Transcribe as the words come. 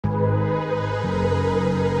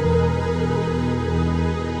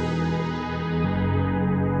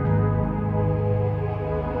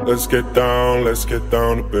Let's get down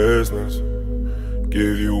to business.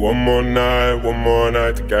 Give you one more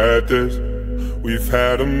night to get this. We've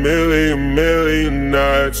had a million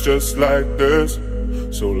nights just like this.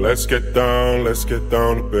 So let's get down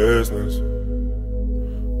to business.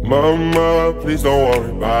 Mama, please don't worry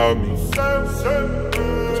about me, 'cause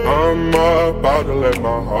I'm about to let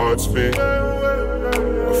my heart speak.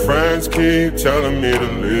 My friends keep telling me to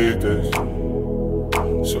leave this.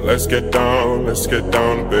 So let's get down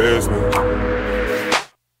to business.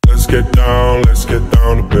 Let's get down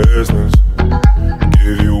to business.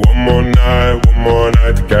 Give you one more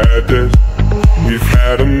night to get this. We've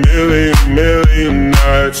had a million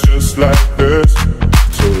nights just like this.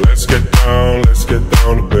 So let's get down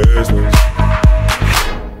to business.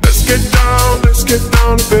 Let's get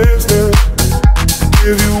down to business.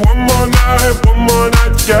 Give you one more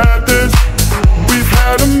night to get this. We've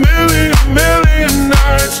had a million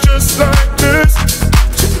nights just like this.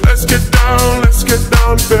 So let's get down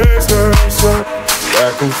to business.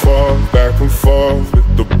 Back and forth with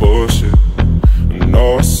the bullshit. I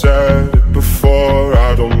know I said it before,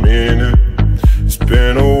 I don't mean it. It's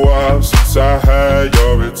been a while since I had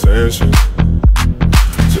your attention,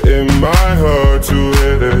 so it might hurt to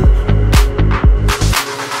hit it.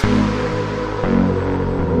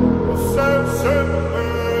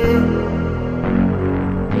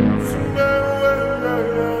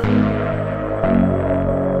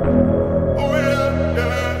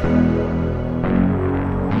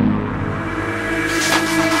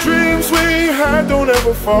 Dreams we had don't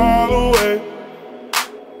ever fall away.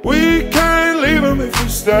 We can't leave them if we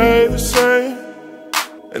stay the same.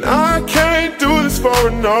 And I can't do this for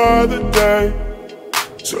another day.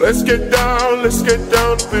 So let's get down to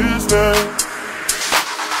business.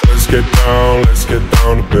 Let's get down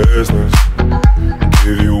to business.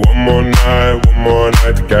 Give you one more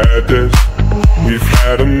night to get this. We've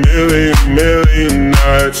had a million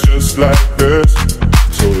nights just like this.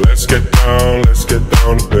 So let's get down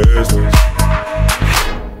to business.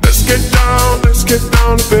 Let's get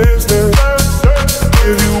down to business.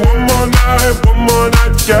 Give you one more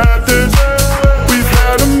night to get this.